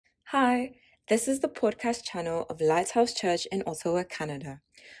Hi, this is the podcast channel of Lighthouse Church in Ottawa, Canada.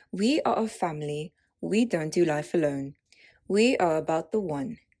 We are a family. We don't do life alone. We are about the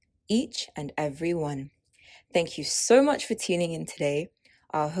one, each and every one. Thank you so much for tuning in today.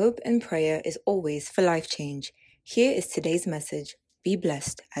 Our hope and prayer is always for life change. Here is today's message. Be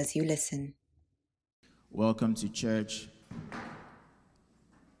blessed as you listen. Welcome to church.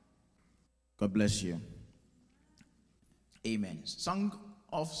 God bless you. Amen. Song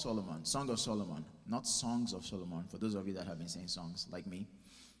of Solomon, not Songs of Solomon. For those of you that have been saying songs like me,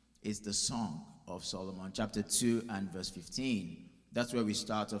 it's the Song of Solomon, chapter 2 and verse 15. That's where we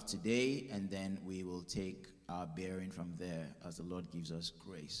start off today, and then we will take our bearing from there as the Lord gives us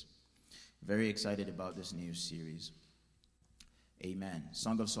grace. Very excited about this new series. Amen.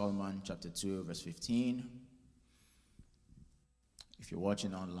 Song of Solomon, chapter 2, verse 15. If you're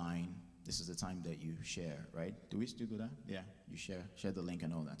watching online, this is the time that you share, right? Do we still do that? Yeah, you share the link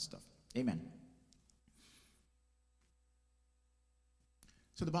and all that stuff. Amen.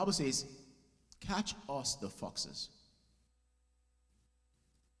 So the Bible says, catch us the foxes,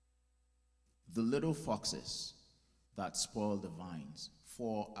 the little foxes that spoil the vines,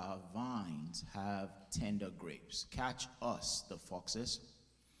 for our vines have tender grapes. Catch us the foxes,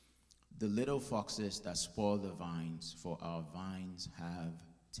 the little foxes that spoil the vines, for our vines have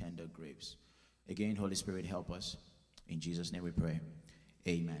tender grapes. Again, Holy Spirit, help us. In Jesus' name we pray.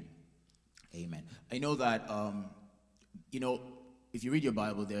 Amen. Amen. I know that, if you read your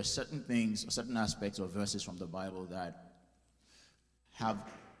Bible, there are certain things, or certain aspects or verses from the Bible that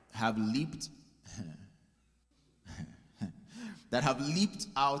have leaped that have leaped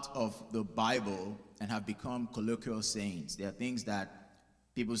out of the Bible and have become colloquial sayings. There are things that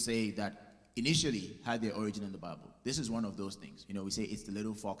people say that initially had their origin in the Bible. This is one of those things. We say it's the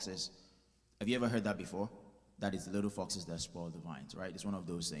little foxes. Have you ever heard that before? That it's the little foxes that spoil the vines, right? It's one of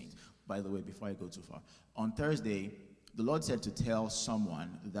those sayings. By the way, before I go too far, on Thursday, the Lord said to tell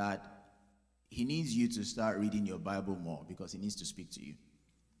someone that he needs you to start reading your Bible more because he needs to speak to you.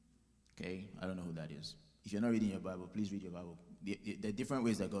 Okay? I don't know who that is. If you're not reading your Bible, please read your Bible. There are different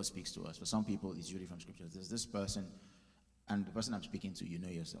ways that God speaks to us. For some people, it's usually from scriptures. There's this person, and the person I'm speaking to, you know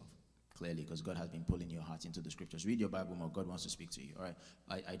yourself clearly because God has been pulling your heart into the scriptures. Read your Bible more. God wants to speak to you. All right?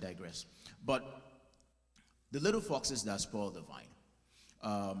 I digress. But the little foxes that spoil the vine.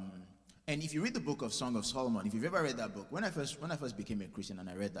 And if you read the book of Song of Solomon, if you've ever read that book, when I first became a Christian and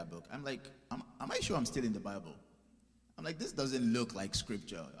I read that book, I'm like, am I sure I'm still in the Bible? I'm like, this doesn't look like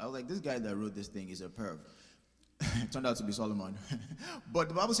scripture. I was like, this guy that wrote this thing is a perv. It turned out to be Solomon. But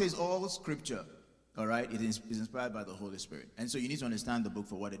the Bible says all scripture, all right, it is inspired by the Holy Spirit. And so you need to understand the book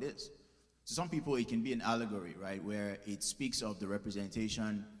for what it is. To some people, it can be an allegory, right, where it speaks of the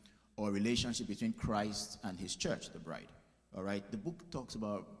representation or relationship between Christ and his church, the bride. All right, the book talks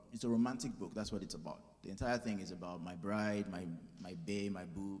about, it's a romantic book. That's what it's about. The entire thing is about my bride, my bae, my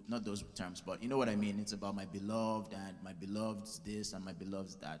boo. Not those terms, but you know what I mean. It's about my beloved and my beloved's this and my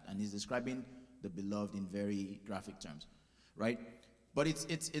beloved's that. And he's describing the beloved in very graphic terms, right? But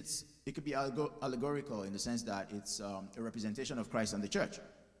it could be allegorical in the sense that it's a representation of Christ and the church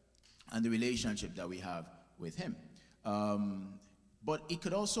and the relationship that we have with him. But it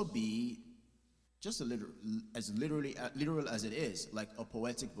could also be just literal as it is, like a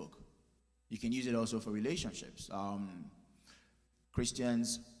poetic book. You can use it also for relationships.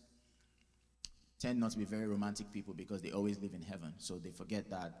 Christians tend not to be very romantic people because they always live in heaven, so they forget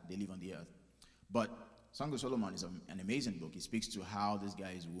that they live on the earth. But Song of Solomon is an amazing book. It speaks to how this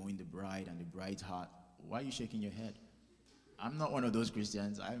guy is wooing the bride and the bride's heart. Why are you shaking your head? I'm not one of those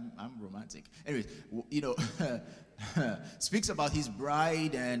Christians. I'm romantic. Anyways, speaks about his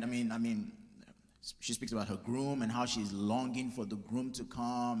bride, and I mean, she speaks about her groom and how she's longing for the groom to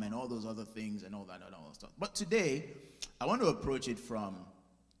come and all those other things and all that stuff. But today, I want to approach it from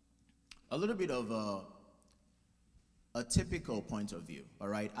a little bit of a typical point of view, all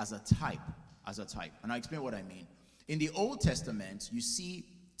right, as a type. And I'll explain what I mean. In the Old Testament, you see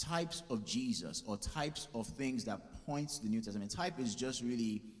types of Jesus or types of things that points to the New Testament. Type is just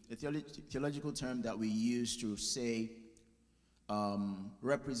really a theological term that we use to say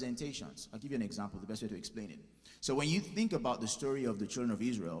representations. I'll give you an example, the best way to explain it. So when you think about the story of the children of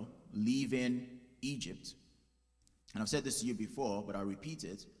Israel leaving Egypt, and I've said this to you before, but I'll repeat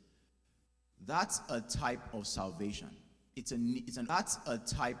it, that's a type of salvation. That's a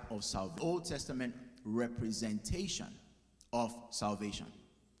type of salvation. Old Testament representation of salvation.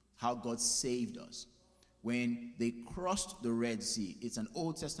 How God saved us. When they crossed the Red Sea, it's an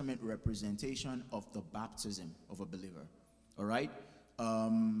Old Testament representation of the baptism of a believer. All right?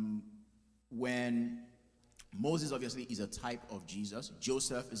 When Moses obviously is a type of Jesus.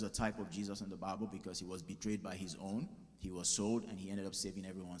 Joseph is a type of Jesus in the Bible because he was betrayed by his own. He was sold and he ended up saving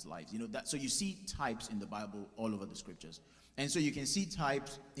everyone's lives. You know that. So you see types in the Bible all over the scriptures. And so you can see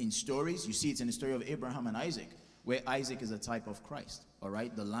types in stories. You see it in the story of Abraham and Isaac, where Isaac is a type of Christ, all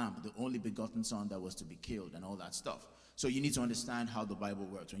right? The lamb, the only begotten son that was to be killed and all that stuff. So you need to understand how the Bible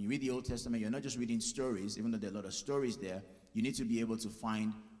works. When you read the Old Testament, you're not just reading stories, even though there are a lot of stories there. You need to be able to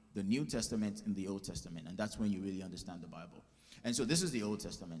find the New Testament in the Old Testament, and that's when you really understand the Bible. And so this is the Old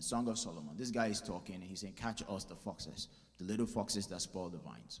Testament, Song of Solomon. This guy is talking, and he's saying, catch us the foxes, the little foxes that spoil the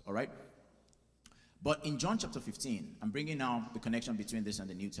vines, all right? But in John chapter 15, I'm bringing now the connection between this and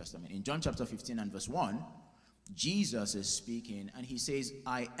the New Testament. In John chapter 15 and verse 1, Jesus is speaking, and he says,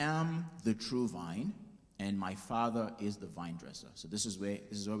 I am the true vine, and my Father is the vine dresser. So this is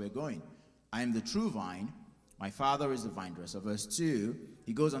where we're going. I am the true vine, my Father is the vine dresser. Verse 2,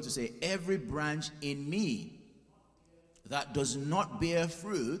 he goes on to say, every branch in me that does not bear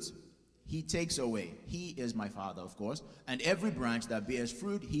fruit, he takes away. He is my Father, of course. And every branch that bears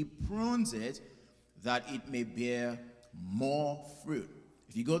fruit, he prunes it that it may bear more fruit.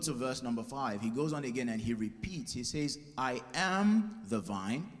 If you go to verse number 5, he goes on again and he repeats. He says, I am the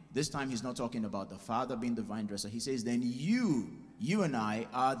vine. This time he's not talking about the Father being the vine dresser. He says, then you and I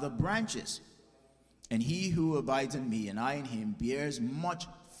are the branches. And he who abides in me and I in him bears much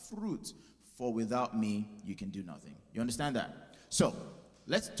fruit, for without me you can do nothing. You understand that? So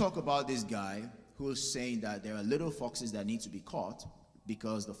let's talk about this guy who is saying that there are little foxes that need to be caught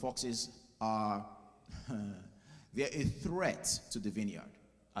because the foxes are they're a threat to the vineyard,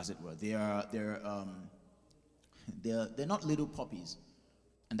 as it were. They're not little puppies.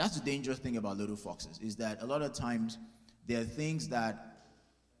 And that's the dangerous thing about little foxes, is that a lot of times there are things that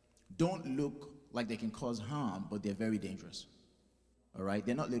don't look like they can cause harm, but they're very dangerous. All right?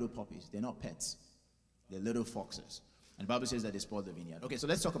 They're not little puppies. They're not pets. They're little foxes. And the Bible says that they spoil the vineyard. Okay, so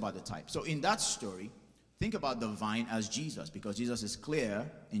let's talk about the type. So in that story, think about the vine as Jesus, because Jesus is clear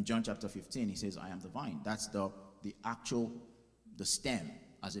in John chapter 15. He says, I am the vine. That's the stem,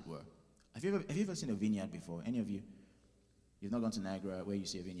 as it were. Have you ever seen a vineyard before? Any of you? You've not gone to Niagara where you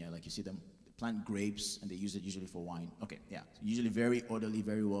see a vineyard, like you see them plant grapes and they use it usually for wine. Okay, yeah. So usually very orderly,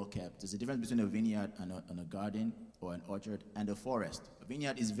 very well kept. There's a difference between a vineyard and a garden or an orchard and a forest. A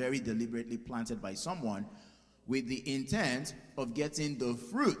vineyard is very deliberately planted by someone with the intent of getting the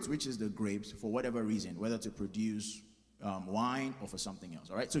fruit, which is the grapes, for whatever reason, whether to produce wine or for something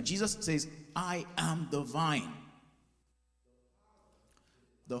else. All right? So Jesus says, I am the vine.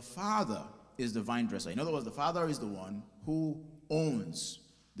 The Father is the vine dresser. In other words, the Father is the one who owns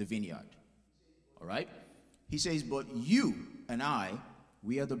the vineyard. All right? He says, but you and I,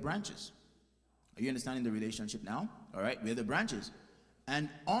 we are the branches. Are you understanding the relationship now? All right? We're the branches. And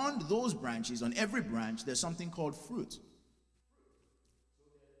on those branches, on every branch, there's something called fruit.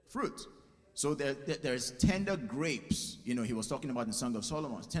 Fruit. So there's tender grapes. You know, he was talking about in the Song of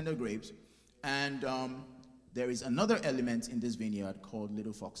Solomon, tender grapes. And there is another element in this vineyard called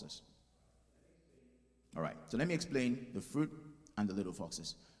little foxes. All right, so let me explain the fruit and the little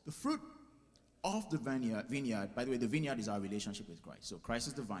foxes. The fruit of the vineyard, by the way, the vineyard is our relationship with Christ. So Christ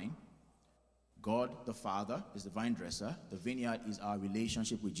is the vine. God, the Father, is the vine dresser. The vineyard is our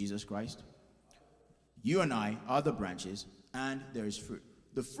relationship with Jesus Christ. You and I are the branches, and there is fruit.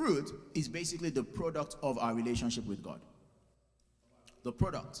 The fruit is basically the product of our relationship with God. The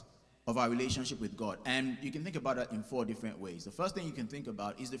product of our relationship with God. And you can think about it in 4 different ways. The first thing you can think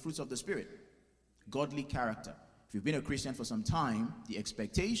about is the fruits of the Spirit. Godly character. If you've been a Christian for some time, the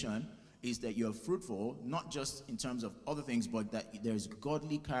expectation is that you're fruitful, not just in terms of other things, but that there's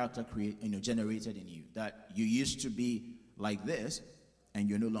godly character generated in you. That you used to be like this, and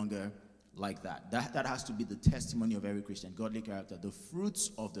you're no longer like that. That has to be the testimony of every Christian, godly character, the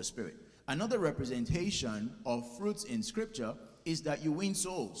fruits of the Spirit. Another representation of fruits in Scripture is that you win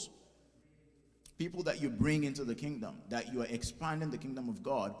souls. People that you bring into the kingdom, that you are expanding the kingdom of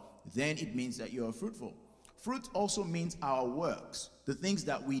God, then it means that you are fruitful. Fruit also means our works, the things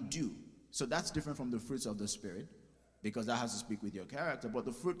that we do. So that's different from the fruits of the Spirit, because that has to speak with your character. But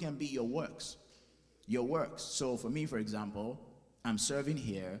the fruit can be your works. Your works. So for me, for example, I'm serving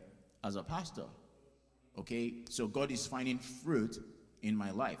here as a pastor. Okay? So God is finding fruit in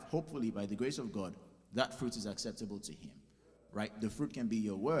my life. Hopefully, by the grace of God, that fruit is acceptable to Him. Right? The fruit can be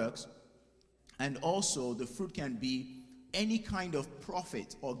your works. And also, the fruit can be any kind of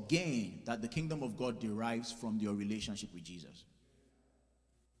profit or gain that the kingdom of God derives from your relationship with Jesus.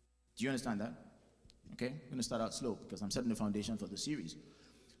 Do you understand that? Okay, I'm going to start out slow because I'm setting the foundation for the series.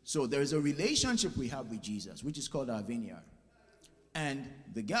 So there is a relationship we have with Jesus, which is called our vineyard. And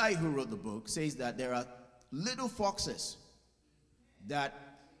the guy who wrote the book says that there are little foxes that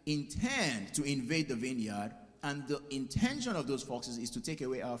intend to invade the vineyard, and the intention of those foxes is to take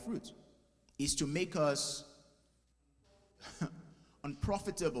away our fruit, is to make us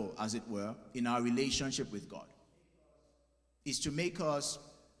unprofitable, as it were, in our relationship with God, is to make us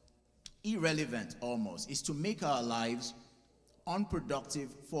irrelevant almost, is to make our lives unproductive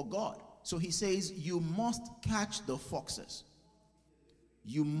for God. So he says, you must catch the foxes.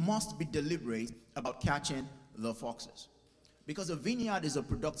 You must be deliberate about catching the foxes. Because a vineyard is a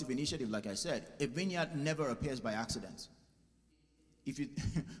productive initiative, like I said. A vineyard never appears by accident. If you,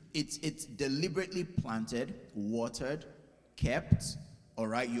 it's deliberately planted, watered, kept, all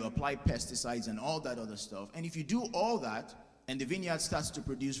right? You apply pesticides and all that other stuff. And if you do all that, and the vineyard starts to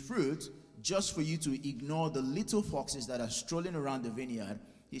produce fruit, just for you to ignore the little foxes that are strolling around the vineyard,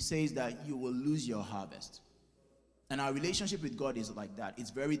 he says that you will lose your harvest. And our relationship with God is like that. It's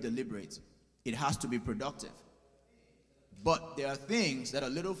very deliberate. It has to be productive. But there are things that are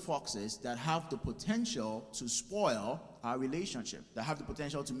little foxes that have the potential to spoil our relationship, that have the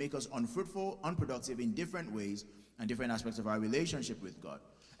potential to make us unfruitful, unproductive in different ways and different aspects of our relationship with God.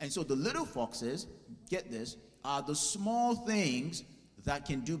 And so the little foxes, get this, are the small things that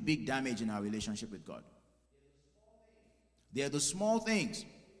can do big damage in our relationship with God. They're the small things.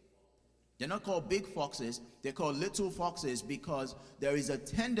 They're not called big foxes, they're called little foxes because there is a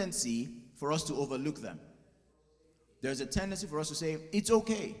tendency for us to overlook them. There's a tendency for us to say, it's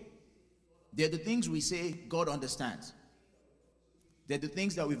okay. They're the things we say God understands. They're the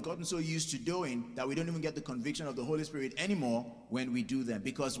things that we've gotten so used to doing that we don't even get the conviction of the Holy Spirit anymore when we do them.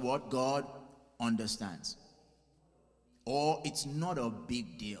 Because what? God understands. Or it's not a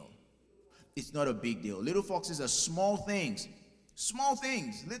big deal. It's not a big deal. Little foxes are small things,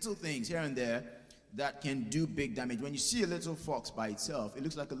 little things here and there that can do big damage. When you see a little fox by itself, it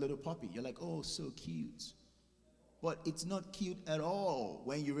looks like a little puppy. You're like, oh, so cute. But it's not cute at all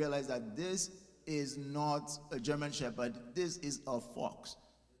when you realize that this is not a German Shepherd. This is a fox.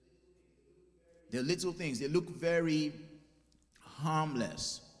 They're little things. They look very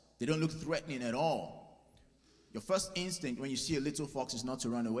harmless. They don't look threatening at all. Your first instinct when you see a little fox is not to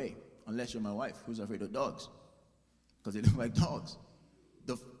run away, unless you're my wife, who's afraid of dogs, because they look like dogs.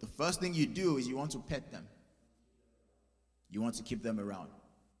 The first thing you do is you want to pet them. You want to keep them around.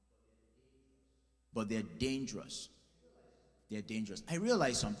 But they're dangerous. They're dangerous. I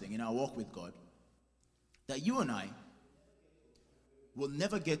realize something in our walk with God, that you and I will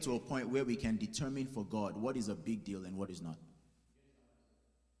never get to a point where we can determine for God what is a big deal and what is not.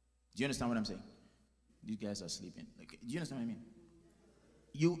 Do you understand what I'm saying? These guys are sleeping. Like, do you understand what I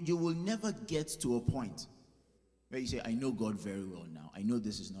mean? You will never get to a point where you say, I know God very well now. I know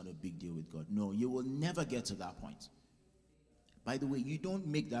this is not a big deal with God. No, you will never get to that point. By the way, you don't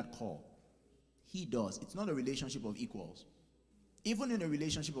make that call. He does. It's not a relationship of equals. Even in a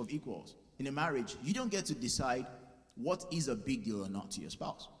relationship of equals, in a marriage, you don't get to decide what is a big deal or not to your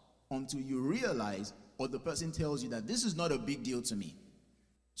spouse until you realize or the person tells you that this is not a big deal to me.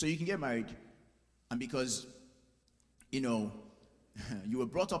 So you can get married, and because, you were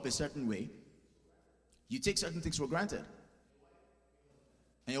brought up a certain way, you take certain things for granted.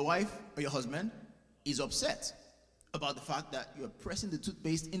 And your wife or your husband is upset about the fact that you're pressing the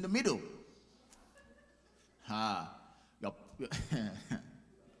toothpaste in the middle.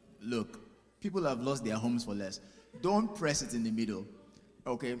 Look, people have lost their homes for less. Don't press it in the middle.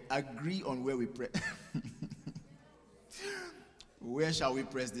 Okay, agree on where we press. Where shall we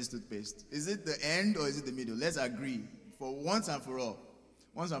press this toothpaste? Is it the end or is it the middle? Let's agree for once and for all.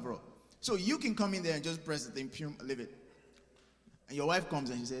 Once and for all. So you can come in there and just press the thing, leave it. And your wife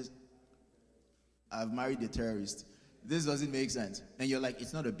comes and she says, I've married a terrorist. This doesn't make sense. And you're like,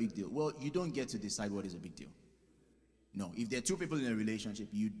 it's not a big deal. Well, you don't get to decide what is a big deal. No, if there are two people in a relationship,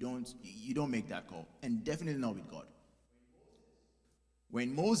 you don't make that call. And definitely not with God.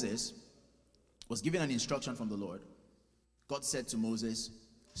 When Moses was given an instruction from the Lord, God said to Moses,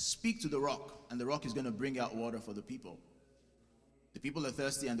 speak to the rock, and the rock is going to bring out water for the people. The people are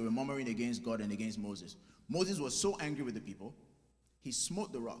thirsty, and they were murmuring against God and against Moses. Moses was so angry with the people, he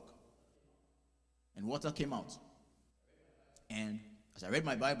smote the rock, and water came out. And as I read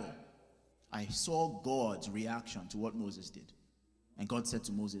my Bible, I saw God's reaction to what Moses did. And God said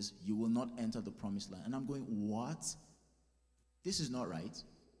to Moses, you will not enter the promised land. And I'm going, what? This is not right.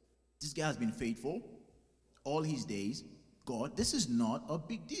 This guy has been faithful all his days. God, this is not a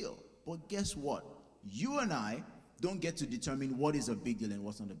big deal. But guess what? You and I don't get to determine what is a big deal and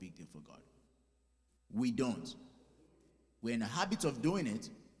what's not a big deal for God. We don't. We're in a habit of doing it,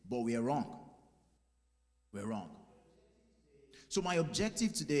 but we are wrong. We're wrong. So my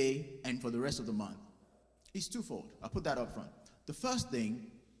objective today and for the rest of the month It's twofold. I'll put that up front. The first thing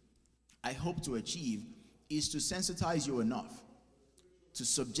I hope to achieve is to sensitize you enough to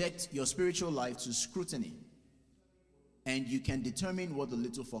subject your spiritual life to scrutiny, and you can determine what the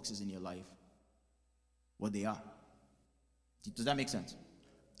little foxes in your life, what they are. Does that make sense?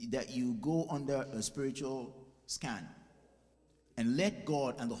 That you go under a spiritual scan and let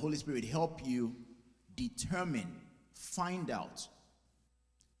God and the Holy Spirit help you determine, find out,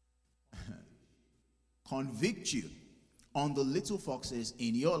 convict you on the little foxes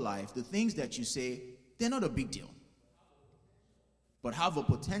in your life, the things that you say, they're not a big deal, but have a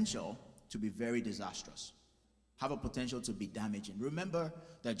potential to be very disastrous, have a potential to be damaging. Remember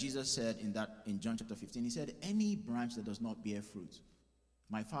that Jesus said in John chapter 15, he said, any branch that does not bear fruit,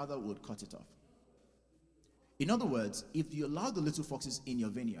 my Father would cut it off. In other words, if you allow the little foxes in your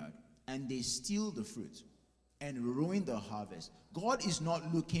vineyard and they steal the fruit and ruin the harvest, God is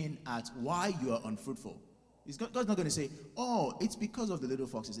not looking at why you are unfruitful. God's not going to say, oh, it's because of the little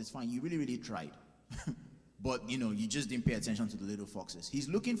foxes. It's fine. You really, really tried. But, you just didn't pay attention to the little foxes. He's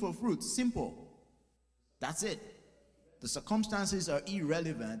looking for fruit. Simple. That's it. The circumstances are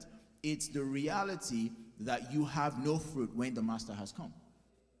irrelevant. It's the reality that you have no fruit when the master has come.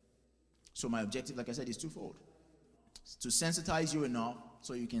 So my objective, like I said, is twofold. To sensitize you enough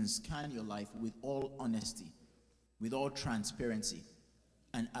so you can scan your life with all honesty, with all transparency,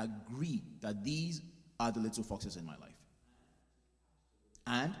 and agree that these are the little foxes in my life.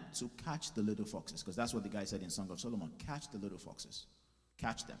 And to catch the little foxes, because that's what the guy said in Song of Solomon. Catch the little foxes.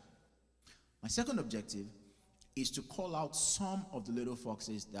 Catch them. My second objective is to call out some of the little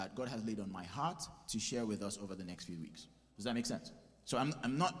foxes that God has laid on my heart to share with us over the next few weeks. Does that make sense? So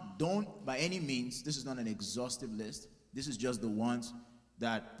don't by any means, this is not an exhaustive list. This is just the ones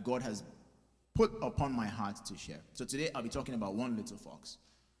that God has put upon my heart to share. So today I'll be talking about one little fox.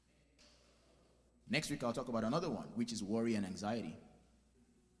 Next week I'll talk about another one, which is worry and anxiety.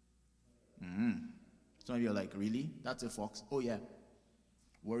 Some of you are like, really? That's a fox? Oh yeah.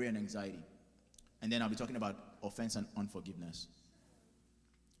 Worry and anxiety. And then I'll be talking about offense and unforgiveness.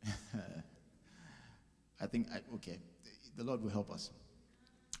 Okay. The Lord will help us.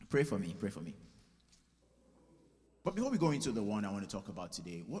 Pray for me. But before we go into the one I want to talk about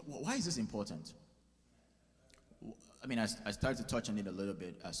today, why is this important? I mean, I started to touch on it a little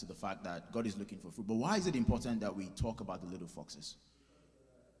bit as to the fact that God is looking for fruit. But why is it important that we talk about the little foxes?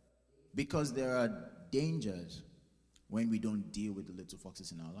 Because there are dangers when we don't deal with the little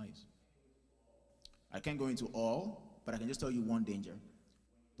foxes in our lives. I can't go into all, but I can just tell you one danger.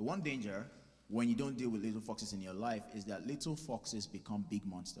 The one danger when you don't deal with little foxes in your life is that little foxes become big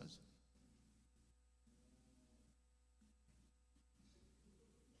monsters.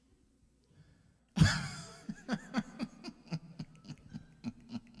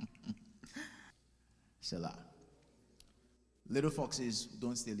 Selah. Little foxes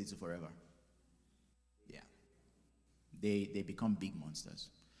don't stay little forever. Yeah. They become big monsters.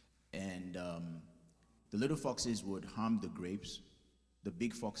 And the little foxes would harm the grapes. The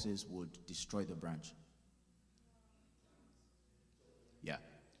big foxes would destroy the branch. Yeah.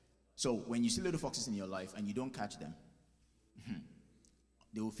 So when you see little foxes in your life and you don't catch them,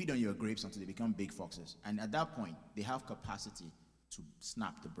 they will feed on your grapes until they become big foxes. And at that point, they have capacity to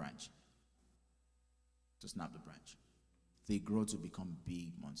snap the branch. They grow to become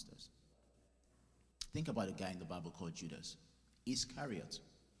big monsters. Think about a guy in the Bible called Judas Iscariot.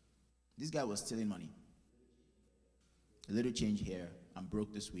 This guy was stealing money. A little change here. I'm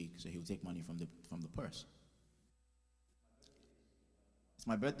broke this week, so he'll take money from the purse. It's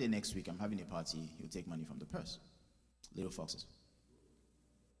my birthday next week. I'm having a party. He'll take money from the purse. Little foxes.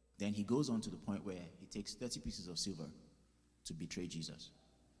 Then he goes on to the point where he takes 30 pieces of silver to betray Jesus.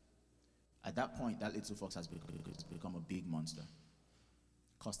 At that point, that little fox has become a big monster.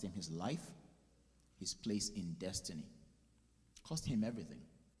 Cost him his life, his place in destiny. Cost him everything.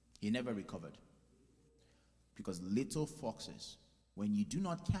 He never recovered. Because little foxes, when you do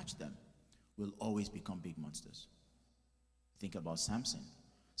not catch them, will always become big monsters. Think about Samson.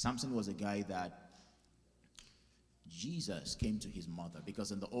 Samson was a guy that Jesus came to his mother,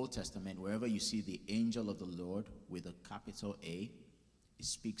 because in the Old Testament, wherever you see the angel of the Lord with a capital A, it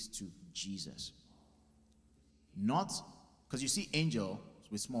speaks to Jesus. Not, because you see angel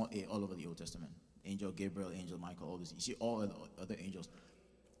with small a all over the Old Testament. Angel Gabriel, angel Michael, all this. You see all other angels.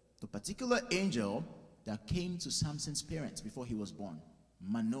 The particular angel that came to Samson's parents before he was born,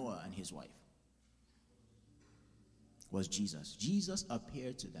 Manoah and his wife, was Jesus. Jesus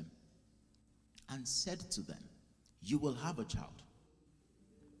appeared to them and said to them, you will have a child.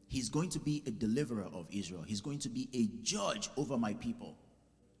 He's going to be a deliverer of Israel. He's going to be a judge over my people.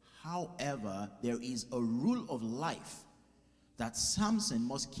 However, there is a rule of life that Samson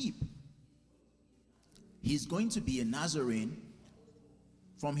must keep. He's going to be a Nazarene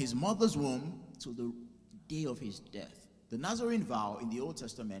from his mother's womb to the day of his death. The Nazarene vow in the Old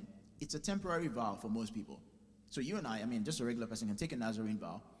Testament, it's a temporary vow for most people. So you and I mean, just a regular person can take a Nazarene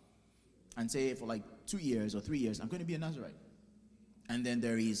vow and say for like 2 years or 3 years, I'm going to be a Nazarite. And then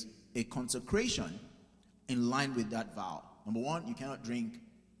there is a consecration in line with that vow. Number one, you cannot drink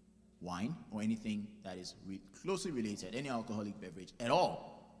wine or anything that is closely related, any alcoholic beverage at all.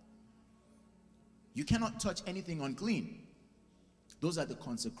 You cannot touch anything unclean. Those are the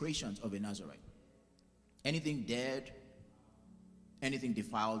consecrations of a Nazarite. Anything dead, anything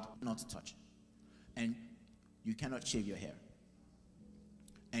defiled, not to touch. And you cannot shave your hair.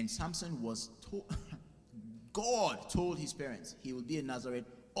 And Samson was told, God told his parents he will be a Nazarite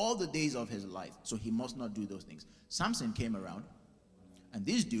all the days of his life, so he must not do those things. Samson came around, and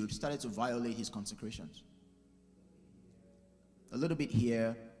this dude started to violate his consecrations. A little bit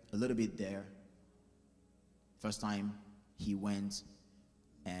here, a little bit there. First time he went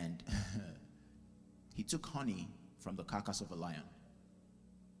and he took honey from the carcass of a lion.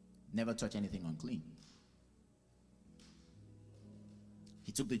 Never touch anything unclean.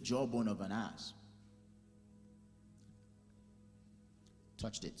 He took the jawbone of an ass,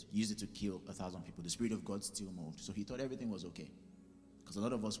 touched it, used it to kill 1,000 people. The Spirit of God still moved. So he thought everything was okay. Because a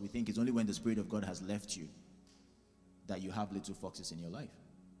lot of us, we think it's only when the Spirit of God has left you that you have little foxes in your life.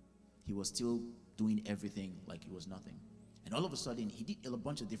 He was still doing everything like it was nothing. And all of a sudden, he did a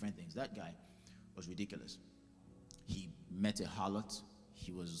bunch of different things. That guy was ridiculous. He met a harlot.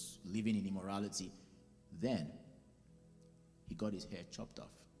 He was living in immorality. Then, he got his hair chopped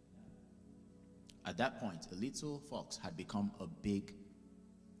off. At that point, a little fox had become a big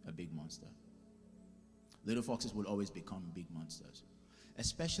monster. Little foxes will always become big monsters,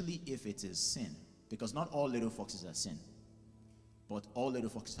 especially if it is sin, because not all little foxes are sin, but all little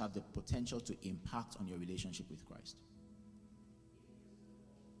foxes have the potential to impact on your relationship with Christ.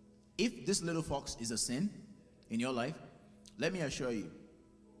 If this little fox is a sin in your life, let me assure you,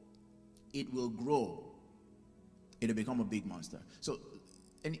 it will grow. It'll become a big monster. So,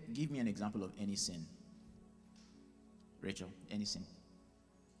 give me an example of any sin. Rachel, any sin?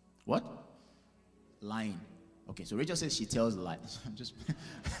 What? Lying. Okay, so Rachel says she tells lies.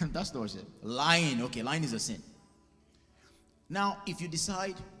 That's the word she said. Lying. Okay, lying is a sin. Now, if you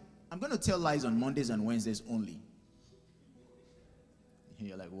decide, I'm going to tell lies on Mondays and Wednesdays only.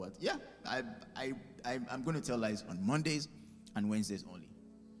 You're like, what? Yeah, I'm going to tell lies on Mondays and Wednesdays only.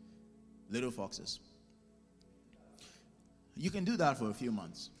 Little foxes. You can do that for a few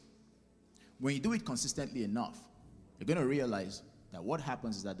months. When you do it consistently enough, you're going to realize that what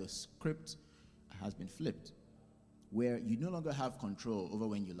happens is that the script has been flipped, where you no longer have control over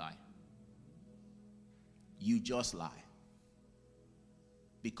when you lie. You just lie.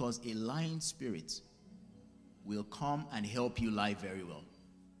 Because a lying spirit will come and help you lie very well.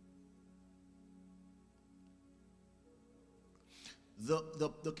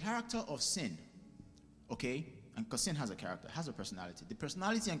 The character of sin, okay, and because sin has a character, has a personality. The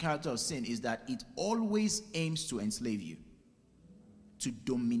personality and character of sin is that it always aims to enslave you, to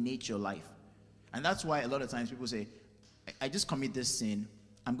dominate your life. And that's why a lot of times people say, I just commit this sin,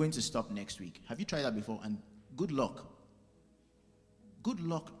 I'm going to stop next week. Have you tried that before? And good luck. Good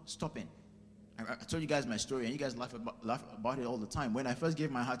luck stopping. I told you guys my story, and you guys laugh about it all the time. When I first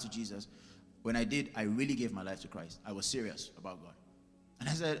gave my heart to Jesus, when I did, I really gave my life to Christ. I was serious about God. And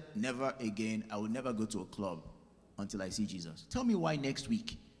I said, never again, I will never go to a club until I see Jesus. Tell me why next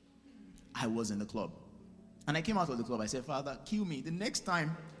week I was in the club. And I came out of the club. I said, Father, kill me. The next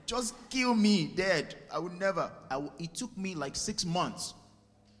time, just kill me dead. I would never. It took me like 6 months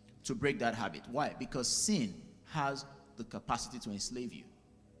to break that habit. Why? Because sin has the capacity to enslave you.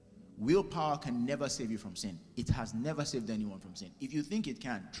 Willpower can never save you from sin. It has never saved anyone from sin. If you think it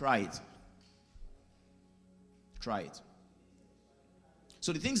can, try it. Try it.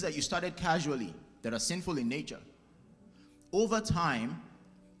 So the things that you started casually, that are sinful in nature, over time,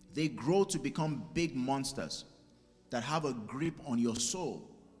 they grow to become big monsters that have a grip on your soul.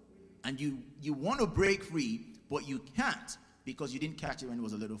 And you want to break free, but you can't because you didn't catch it when it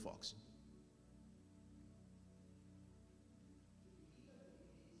was a little fox.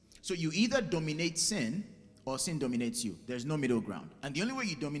 So you either dominate sin or sin dominates you. There's no middle ground. And the only way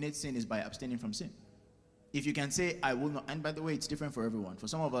you dominate sin is by abstaining from sin. If you can say, I will not, and by the way, it's different for everyone. For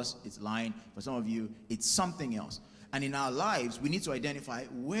some of us, it's lying. For some of you, it's something else. And in our lives, we need to identify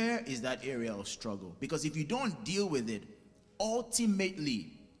where is that area of struggle. Because if you don't deal with it,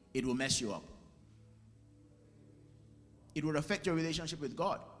 ultimately, it will mess you up. It will affect your relationship with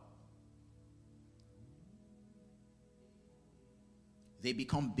God. they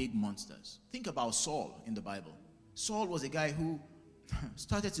become big monsters. Think about Saul in the Bible. Saul was a guy who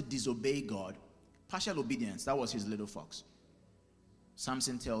started to disobey God. Partial obedience, that was his little fox.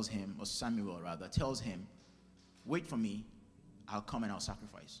 Samson tells him, or Samuel rather, tells him, wait for me, I'll come and I'll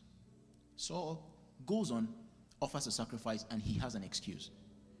sacrifice. Saul goes on, offers a sacrifice, and he has an excuse.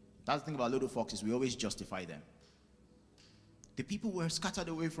 That's the thing about little foxes, we always justify them. The people were scattered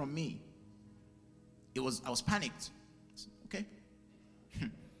away from me. I was panicked. Okay.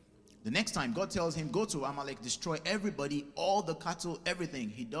 The next time, God tells him, go to Amalek, destroy everybody, all the cattle, everything.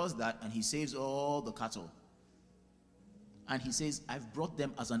 He does that, and he saves all the cattle. And he says, I've brought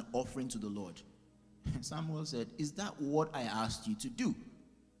them as an offering to the Lord. And Samuel said, is that what I asked you to do?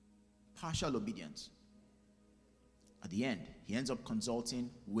 Partial obedience. At the end, he ends up consulting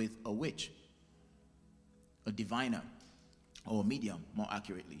with a witch, a diviner, or a medium, more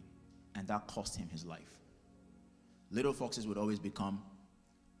accurately. And that cost him his life. Little foxes would always become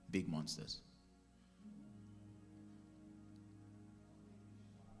big monsters.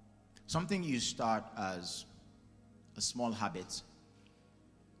 Something you start as a small habit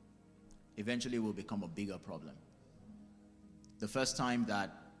eventually will become a bigger problem. The first time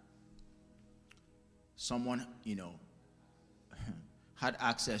that someone, had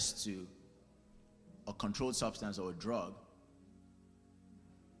access to a controlled substance or a drug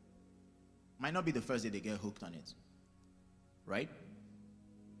might not be the first day they get hooked on it, right?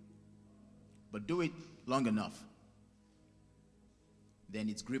 But do it long enough, then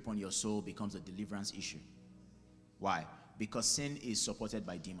its grip on your soul becomes a deliverance issue. Why? Because sin is supported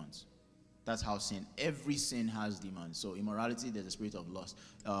by demons. That's how every sin has demons. So immorality, there's a spirit of lust.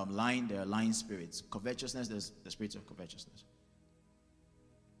 Lying, there are lying spirits. Covetousness, there's the spirit of covetousness.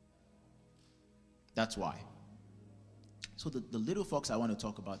 That's why. So the little fox I want to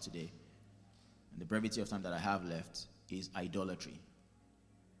talk about today, and the brevity of time that I have left, is idolatry.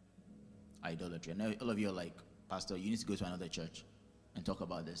 Idolatry. I know all of you are like, Pastor, you need to go to another church and talk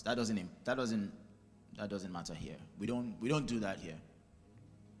about this. That doesn't matter here. We don't do that here.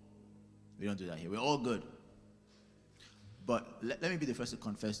 We don't do that here. We're all good. But let me be the first to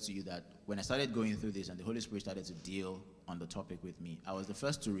confess to you that when I started going through this and the Holy Spirit started to deal on the topic with me, I was the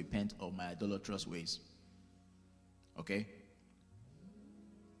first to repent of my idolatrous ways. Okay?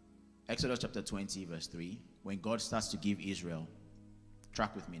 Exodus chapter 20, verse 3, when God starts to give Israel,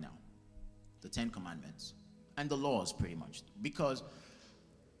 track with me now, the 10 commandments and the laws pretty much. Because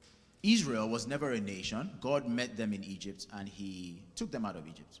Israel was never a nation. God met them in Egypt and he took them out of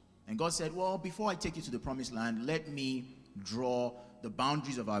Egypt. And God said, well, before I take you to the promised land, let me draw the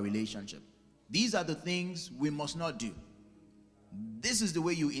boundaries of our relationship. These are the things we must not do. This is the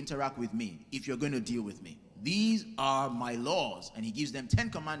way you interact with me if you're going to deal with me. These are my laws. And he gives them 10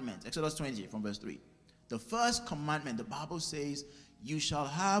 commandments. Exodus 20 from verse 3. The first commandment, the Bible says, you shall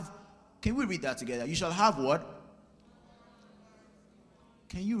have, can we read that together? You shall have what?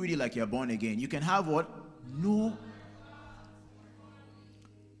 Can you read it like you're born again? You can have what? No.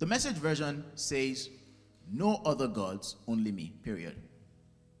 The Message version says, no other gods, only me, period.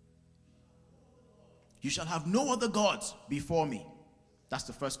 You shall have no other gods before me. That's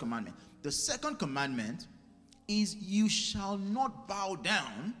the first commandment. The second commandment is you shall not bow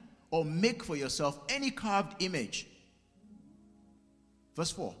down or make for yourself any carved image. Verse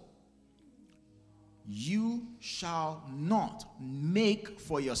 4. You shall not make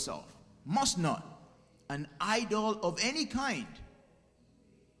for yourself, must not, an idol of any kind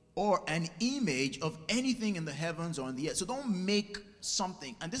or an image of anything in the heavens or on the earth. So don't make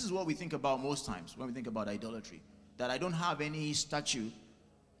something. And this is what we think about most times when we think about idolatry. That I don't have any statue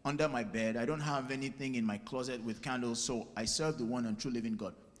under my bed. I don't have anything in my closet with candles. So I serve the one and true living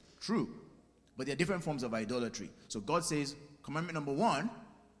God. True. But there are different forms of idolatry. So God says, commandment number 1,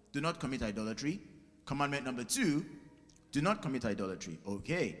 do not commit idolatry. Commandment number 2, do not commit idolatry.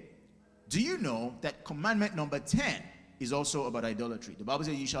 Okay. Do you know that commandment number 10 is also about idolatry? The Bible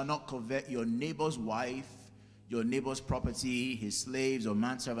says you shall not covet your neighbor's wife, your neighbor's property, his slaves or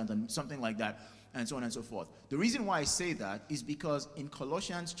manservant, and something like that, and so on and so forth. The reason why I say that is because in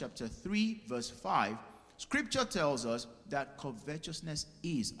Colossians chapter 3, verse 5, Scripture tells us that covetousness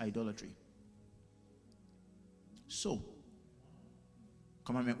is idolatry. So,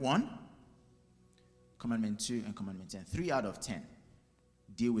 commandment 1, commandment 2, and commandment 10, 3 out of 10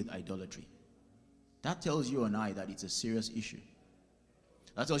 deal with idolatry. That tells you and I that it's a serious issue.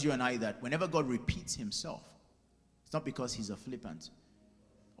 That tells you and I that whenever God repeats himself, it's not because he's a flippant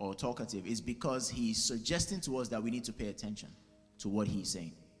or talkative. It's because he's suggesting to us that we need to pay attention to what he's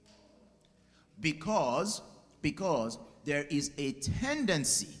saying. Because there is a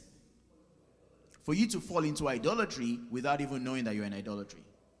tendency for for you to fall into idolatry without even knowing that you're in idolatry.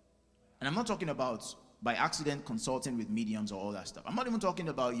 And I'm not talking about by accident consulting with mediums or all that stuff. I'm not even talking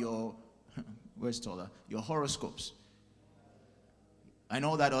about your, where's Tola? Your horoscopes and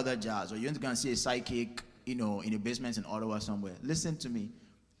all that other jazz. Or you're going to see a psychic, in a basement in Ottawa somewhere. Listen to me,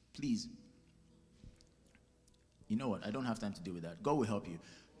 please. You know what? I don't have time to deal with that. God will help you.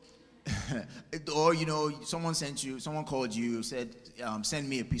 Or, someone called you, said, send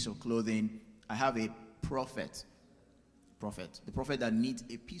me a piece of clothing. I have a prophet, the prophet that needs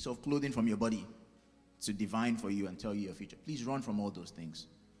a piece of clothing from your body to divine for you and tell you your future. Please run from all those things.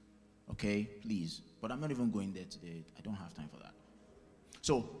 Okay? Please. But I'm not even going there today. I don't have time for that.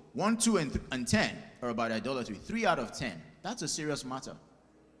 So, 1, 2, and 10 are about idolatry. 3 out of 10. That's a serious matter.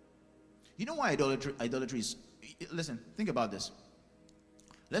 You know why idolatry is... Listen, think about this.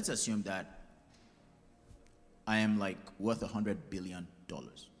 Let's assume that I am worth $100 billion.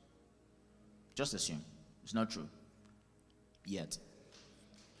 Just assume. It's not true. Yet.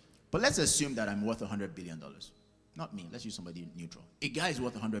 But let's assume that I'm worth $100 billion. Not me. Let's use somebody neutral. A guy is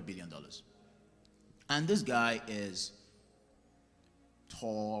worth $100 billion. And this guy is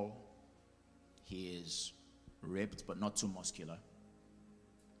tall. He is ripped, but not too muscular.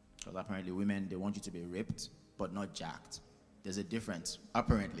 Because apparently women, they want you to be ripped, but not jacked. There's a difference,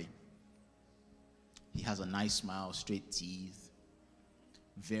 apparently. He has a nice smile, straight teeth,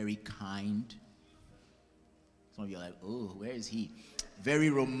 very kind. Some of you are like, oh, where is he? Very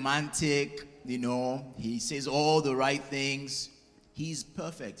romantic, he says all the right things. He's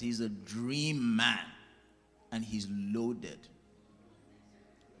perfect. He's a dream man. And he's loaded.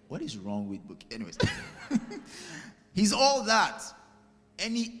 What is wrong with book? Anyways. He's all that.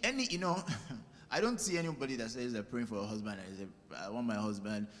 Any, I don't see anybody that says they're praying for a husband and say, I want my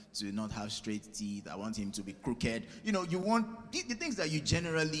husband to not have straight teeth. I want him to be crooked. You want the things that you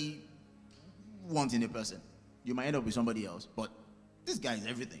generally want in a person. You might end up with somebody else, but this guy is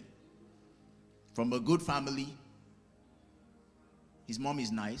everything. From a good family. His mom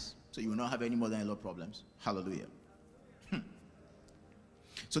is nice, so you will not have any mother-in-law problems. Hallelujah.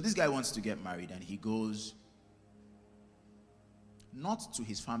 So this guy wants to get married, and he goes not to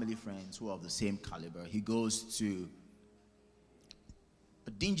his family friends who are of the same caliber. He goes to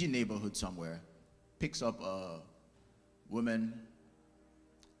a dingy neighborhood somewhere, picks up a woman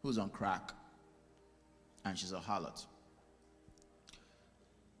who's on crack, and she's a harlot.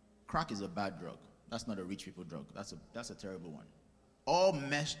 Crack is a bad drug. That's not a rich people drug. That's a terrible one. All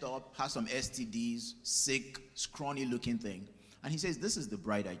messed up, has some STDs, sick, scrawny looking thing. And he says, this is the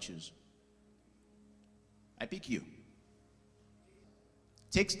bride I choose. I pick you.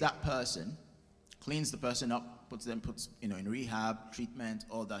 Takes that person, cleans the person up, puts in rehab, treatment,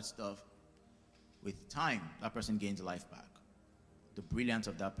 all that stuff. With time, that person gains life back. The brilliance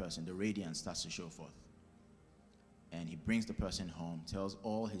of that person, the radiance starts to show forth. And he brings the person home, tells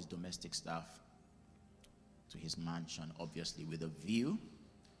all his domestic staff to his mansion, obviously with a view.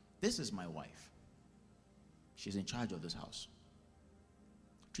 This is my wife. She's in charge of this house.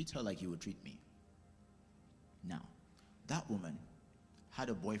 Treat her like you would treat me. Now, that woman had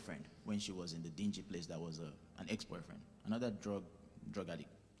a boyfriend when she was in the dingy place that was an ex-boyfriend, another drug addict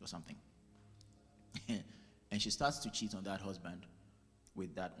or something. And she starts to cheat on that husband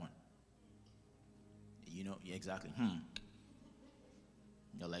with that one. Yeah, exactly.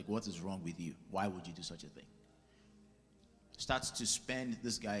 You're like, what is wrong with you? Why would you do such a thing? Starts to spend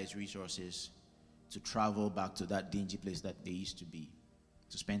this guy's resources to travel back to that dingy place that they used to be,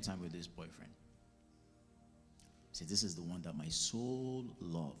 to spend time with his boyfriend. Say, this is the one that my soul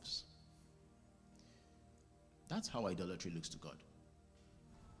loves. That's how idolatry looks to God.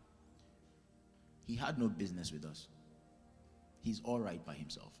 He had no business with us. He's all right by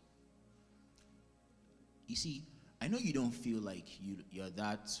himself. You see, I know you don't feel like you're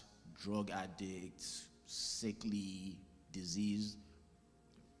that drug addict, sickly, diseased,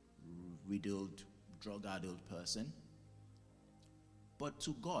 riddled, drug-addled person. But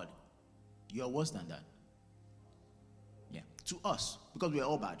to God, you are worse than that. Yeah, to us, because we're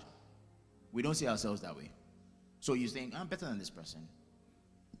all bad. We don't see ourselves that way. So you think, I'm better than this person.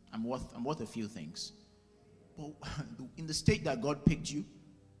 I'm worth a few things. But in the state that God picked you,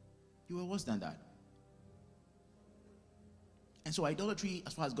 you were worse than that. And so idolatry,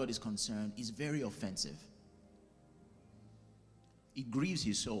 as far as God is concerned, is very offensive. It grieves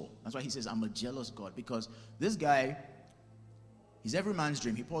his soul. That's why he says, I'm a jealous God. Because this guy, he's every man's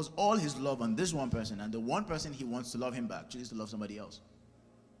dream. He pours all his love on this one person, and the one person he wants to love him back chooses to love somebody else.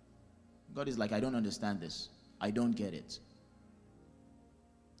 God is like, I don't understand this. I don't get it.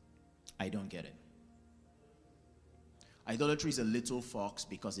 I don't get it. Idolatry is a little fox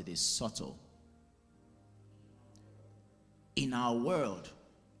because it is subtle. In our world,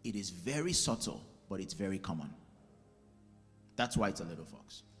 it is very subtle, but it's very common. That's why it's a little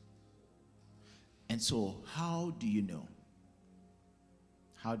fox. And so, how do you know?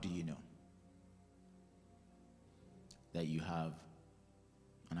 How do you know that you have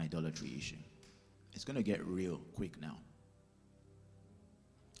an idolatry issue? It's going to get real quick now.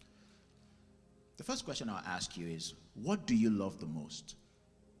 The first question I'll ask you is, what do you love the most?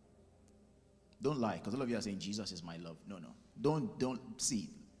 Don't lie, because all of you are saying Jesus is my love. No. Don't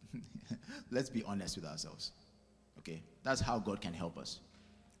see. Let's be honest with ourselves. Okay? That's how God can help us.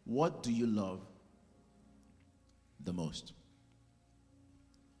 What do you love the most?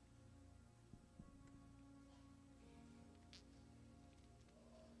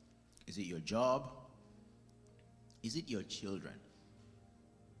 Is it your job? Is it your children?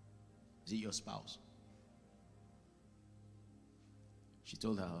 Is it your spouse? She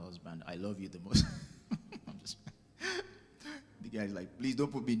told her husband, I love you the most. The guy's like, please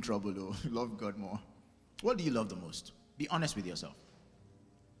don't put me in trouble though. Love God more. What do you love the most? Be honest with yourself.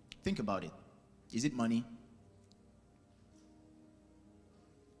 Think about it. Is it money?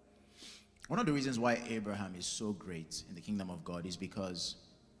 One of the reasons why Abraham is so great in the kingdom of God is because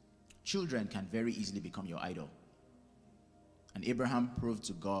children can very easily become your idol. And Abraham proved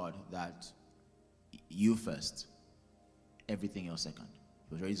to God that you first, everything else second.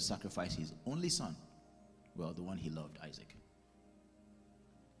 He was ready to sacrifice his only son, well, the one he loved, Isaac.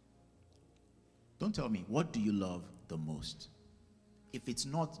 Don't tell me, what do you love the most? If it's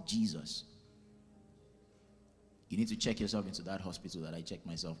not Jesus, you need to check yourself into that hospital that I checked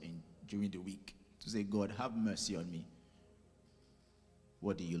myself in during the week to say, God, have mercy on me.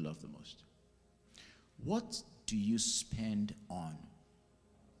 What do you love the most? What do you spend on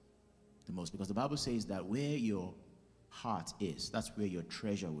the most? Because the Bible says that where your heart is, that's where your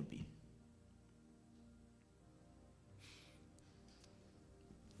treasure would be.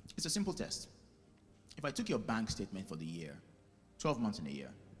 It's a simple test. If I took your bank statement for the year, 12 months in a year,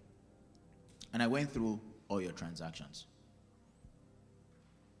 and I went through all your transactions,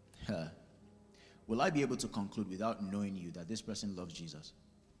 will I be able to conclude without knowing you that this person loves Jesus?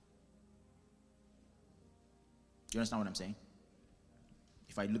 Do you understand what I'm saying?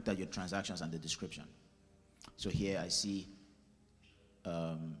 If I looked at your transactions and the description. So here I see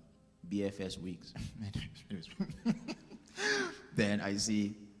BFS wigs. Then I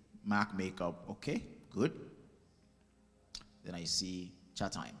see MAC makeup. Okay, good. Then I see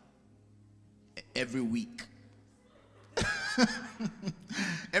chat time. Every week.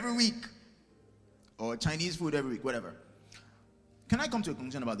 Every week. Or Chinese food every week, whatever. Can I come to a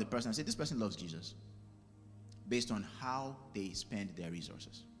conclusion about the person and say, this person loves Jesus? Based on how they spend their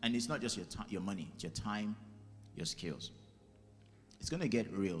resources. And it's not just your money, it's your time, your skills. It's going to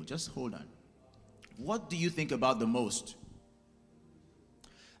get real. Just hold on. What do you think about the most?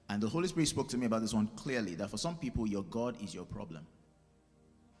 And the Holy Spirit spoke to me about this one clearly, that for some people, your God is your problem.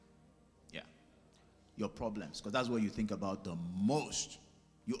 Yeah. Your problems, because that's what you think about the most.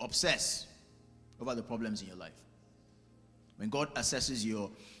 You obsess over the problems in your life. When God assesses your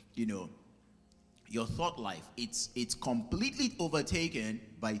thought life, it's completely overtaken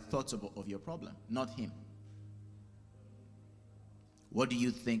by thoughts of your problem, not him. What do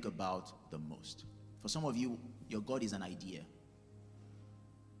you think about the most? For some of you, your God is an idea,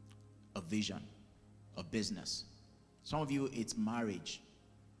 a vision, a business. Some of you, it's marriage,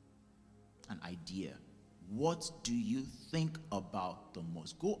 an idea. What do you think about the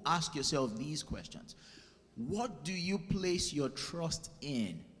most? Go ask yourself these questions. What do you place your trust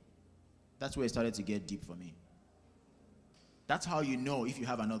in? That's where it started to get deep for me. That's how you know if you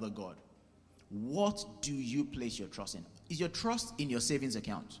have another God. What do you place your trust in? Is your trust in your savings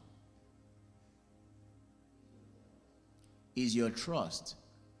account? Is your trust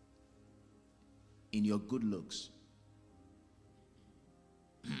in your good looks?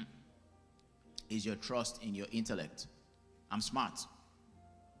 Is your trust in your intellect? I'm smart,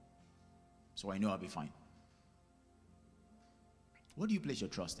 so I know I'll be fine. What do you place your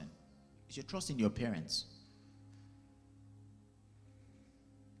trust in? Is your trust in your parents?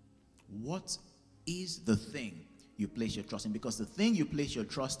 What is the thing you place your trust in? Because the thing you place your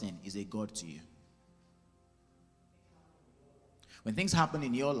trust in is a God to you. When things happen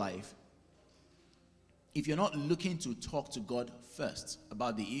in your life, if you're not looking to talk to God first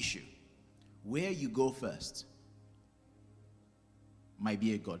about the issue, where you go first might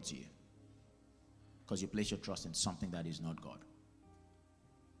be a God to you. Because you place your trust in something that is not God.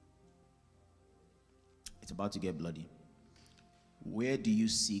 It's about to get bloody. Where do you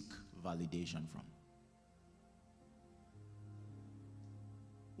seek validation from?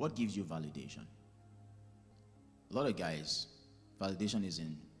 What gives you validation? A lot of guys, validation is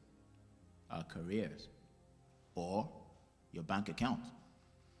in our careers or your bank account.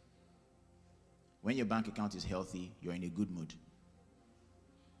 When your bank account is healthy, you're in a good mood.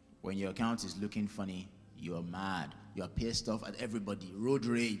 When your account is looking funny, you're mad. You're pissed off at everybody. Road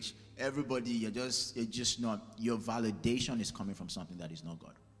rage. Everybody, you're just not. Your validation is coming from something that is not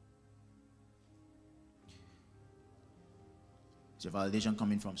God. It's your validation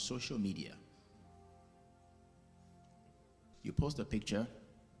coming from social media. You post a picture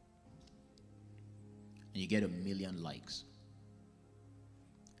and you get 1 million likes.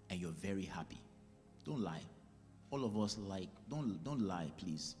 And you're very happy. Don't lie. All of us like, don't lie,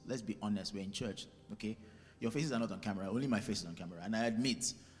 please. Let's be honest. We're in church, okay? Your faces are not on camera. Only my face is on camera. And I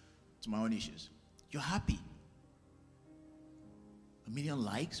admit to my own issues. You're happy. 1 million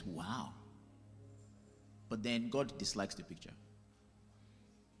likes? Wow. But then God dislikes the picture.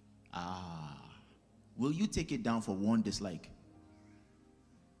 Will you take it down for one dislike?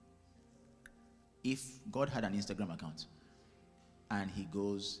 If God had an Instagram account and he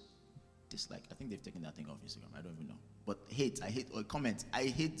goes dislike, I think they've taken that thing off Instagram. I don't even know. But I hate, or comment, I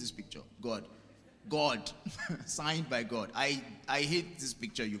hate this picture. God, signed by God. I hate this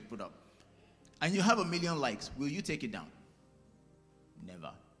picture you put up. And you have 1 million likes. Will you take it down?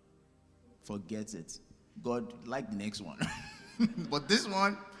 Never. Forget it. God, like the next one. But this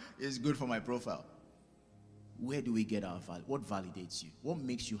one is good for my profile. Where do we get our value? What validates you? What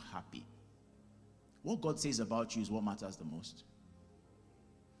makes you happy? What God says about you is what matters the most.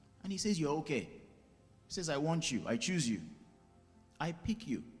 And he says you're okay. He says, I want you. I choose you. I pick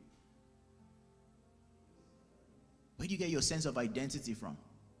you. Where do you get your sense of identity from?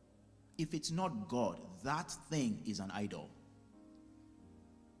 If it's not God, that thing is an idol.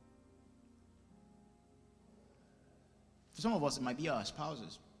 For some of us, it might be our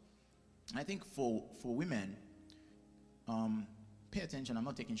spouses. I think for women, pay attention. I'm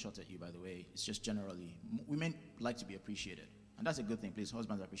not taking shots at you, by the way. It's just generally. Women like to be appreciated. And that's a good thing. Please,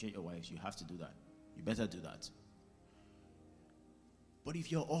 husbands, appreciate your wives. You have to do that. You better do that. But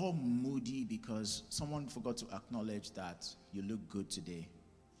if you're all moody because someone forgot to acknowledge that you look good today,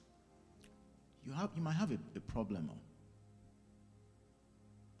 you might have a problem.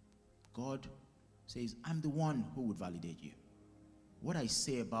 God says, I'm the one who would validate you. What I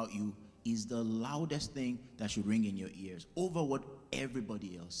say about you is the loudest thing that should ring in your ears over what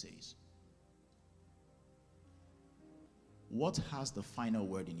everybody else says. What has the final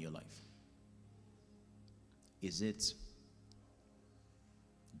word in your life? Is it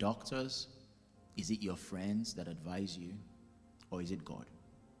doctors? Is it your friends that advise you? Or is it God?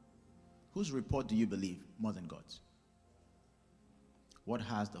 Whose report do you believe more than God's? What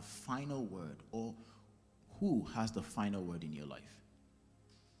has the final word, or who has the final word in your life?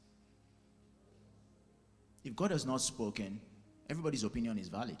 If God has not spoken, everybody's opinion is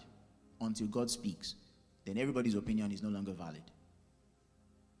valid. Until God speaks, then everybody's opinion is no longer valid.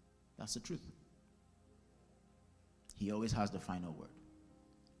 That's the truth. He always has the final word.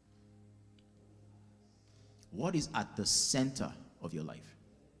 What is at the center of your life?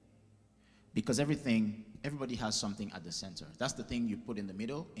 Because everybody has something at the center. That's the thing you put in the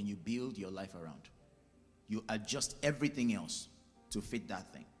middle and you build your life around. You adjust everything else to fit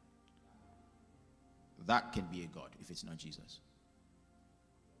that thing. That can be a God if it's not Jesus.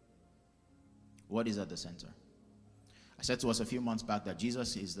 What is at the center? I said to us a few months back that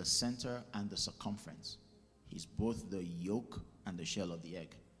Jesus is the center and the circumference. He's both the yolk and the shell of the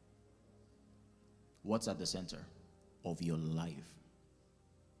egg. What's at the center of your life?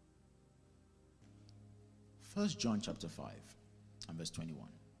 1 John chapter 5 and verse 21.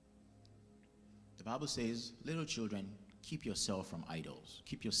 The Bible says, little children, keep yourself from idols.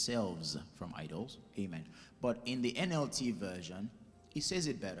 Keep yourselves from idols. Amen. But in the NLT version, it says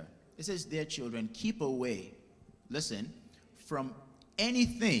it better. It says, dear children, keep away, listen, from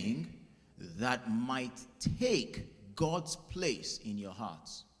anything that might take God's place in your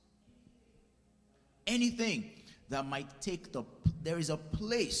hearts. Anything that might take there is a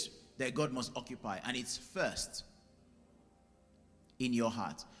place that God must occupy, and it's first in your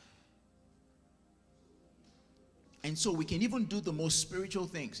heart. And so we can even do the most spiritual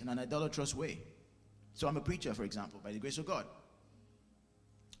things in an idolatrous way. So I'm a preacher, for example, by the grace of God.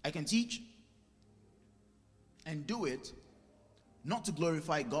 I can teach and do it not to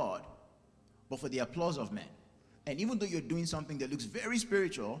glorify God, but for the applause of men. And even though you're doing something that looks very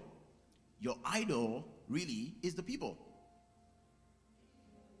spiritual, your idol really is the people.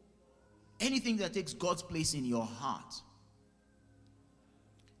 Anything that takes God's place in your heart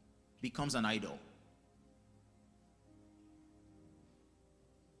becomes an idol.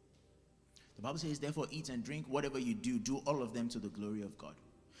 The Bible says, therefore, eat and drink, whatever you do, do all of them to the glory of God.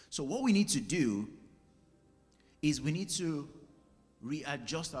 So what we need to do is we need to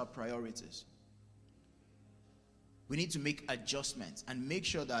readjust our priorities. We need to make adjustments and make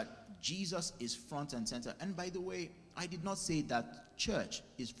sure that Jesus is front and center. And by the way, I did not say that church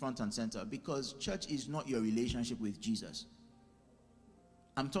is front and center, because church is not your relationship with Jesus.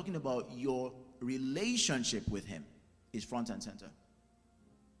 I'm talking about your relationship with him is front and center.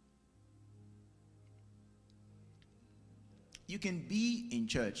 You can be in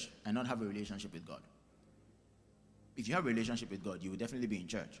church and not have a relationship with God. If you have a relationship with God, you will definitely be in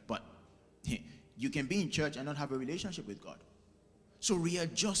church. But you can be in church and not have a relationship with God. So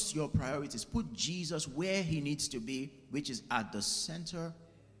readjust your priorities. Put Jesus where he needs to be, which is at the center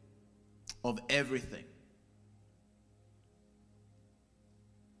of everything.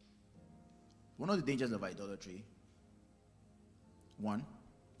 One of the dangers of idolatry, one,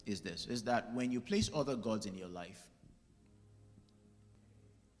 is this, is that when you place other gods in your life,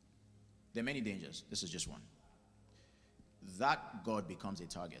 there are many dangers. This is just one. That God becomes a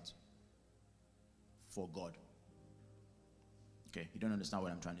target for God. Okay, you don't understand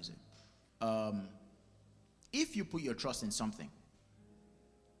what I'm trying to say. If you put your trust in something,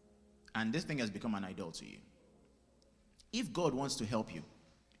 and this thing has become an idol to you, if God wants to help you,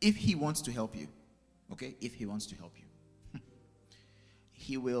 if he wants to help you, okay, if he wants to help you,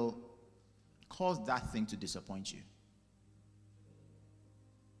 he will cause that thing to disappoint you.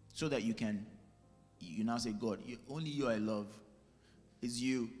 So that you now say, God, only you I love, is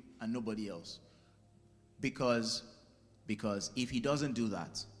you and nobody else. Because if he doesn't do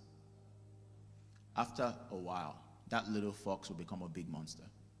that, after a while, that little fox will become a big monster.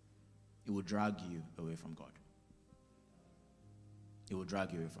 It will drag you away from God. It will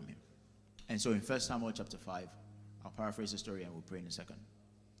drag you away from him. And so in 1 Samuel chapter 5, I'll paraphrase the story and we'll pray in a second.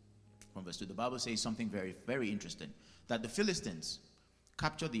 From verse 2, the Bible says something very, very interesting. That the Philistines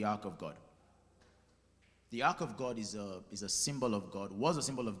captured the ark of God. The ark of God is a symbol of God, was a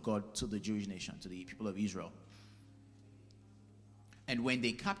symbol of God to the Jewish nation, to the people of Israel. And when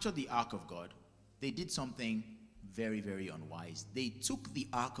they captured the ark of God, they did something very, very unwise. They took the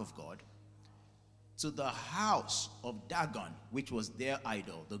ark of God to the house of Dagon, which was their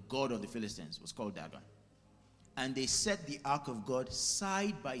idol. The god of the Philistines was called Dagon. And they set the ark of God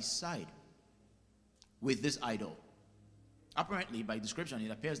side by side with this idol. Apparently, by description,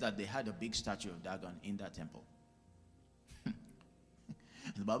 it appears that they had a big statue of Dagon in that temple.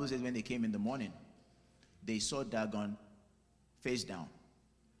 The Bible says when they came in the morning, they saw Dagon face down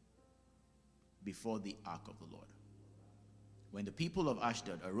before the ark of the Lord. When the people of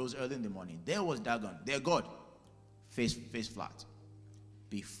Ashdod arose early in the morning, there was Dagon, their god, face flat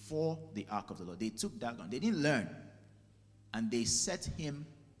before the ark of the Lord. They took Dagon. They didn't learn. And they set him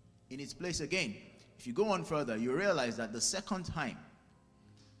in his place again. If you go on further, you realize that the second time,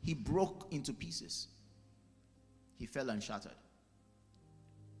 he broke into pieces. He fell and shattered.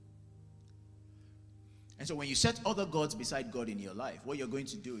 And so when you set other gods beside God in your life, what you're going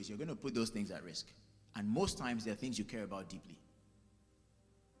to do is you're going to put those things at risk. And most times, they're things you care about deeply.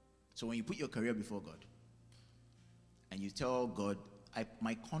 So when you put your career before God, and you tell God,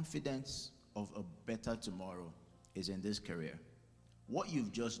 my confidence of a better tomorrow is in this career, what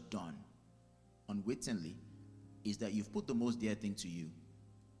you've just done unwittingly is that you've put the most dear thing to you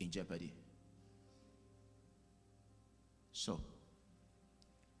in jeopardy. So,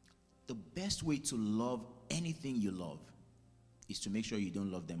 the best way to love anything you love is to make sure you don't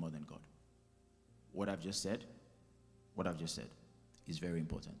love them more than God. What I've just said is very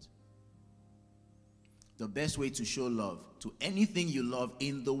important. The best way to show love to anything you love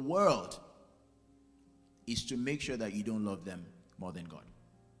in the world is to make sure that you don't love them more than God.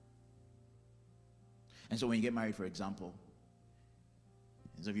 And so when you get married, for example,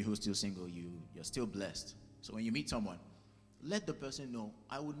 those of you who are still single, you're still blessed. So when you meet someone, let the person know,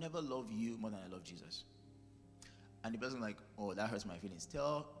 I would never love you more than I love Jesus. And the person like, oh, that hurts my feelings.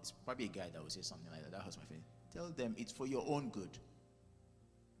 It's probably a guy that will say something like that. That hurts my feelings. Tell them it's for your own good.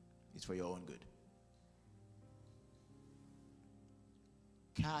 It's for your own good.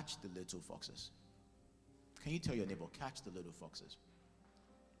 Catch the little foxes. Can you tell your neighbor, catch the little foxes?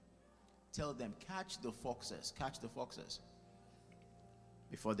 Tell them, catch the foxes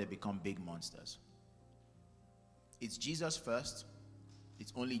before they become big monsters. It's Jesus first.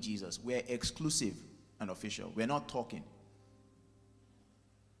 It's only Jesus. We're exclusive and official. We're not talking.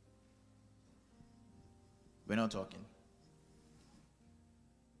 We're not talking.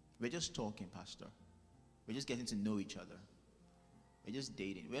 We're just talking, Pastor. We're just getting to know each other. We're just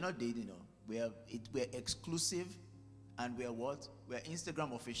dating. We're not dating, no. We're exclusive, and we're what? We're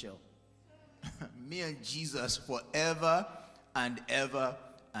Instagram official. Me and Jesus forever and ever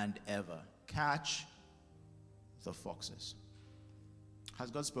and ever. Catch the foxes. Has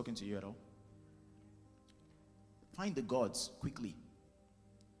God spoken to you at all? Find the gods quickly.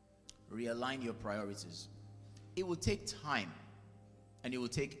 Realign your priorities. It will take time and it will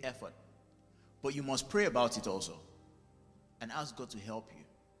take effort. But you must pray about it also and ask God to help you.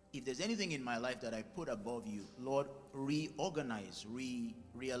 If there's anything in my life that I put above you, Lord, reorganize,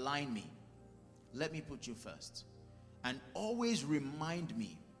 realign me. Let me put you first. And always remind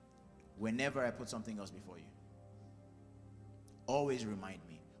me whenever I put something else before you. Always remind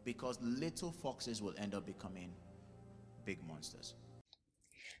me, because little foxes will end up becoming big monsters.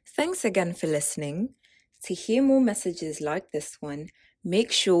 Thanks again for listening. To hear more messages like this one,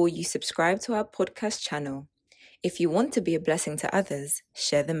 make sure you subscribe to our podcast channel. If you want to be a blessing to others,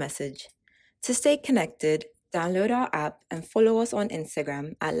 share the message. To stay connected, download our app and follow us on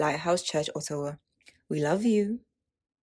Instagram at Lighthouse Church Ottawa. We love you.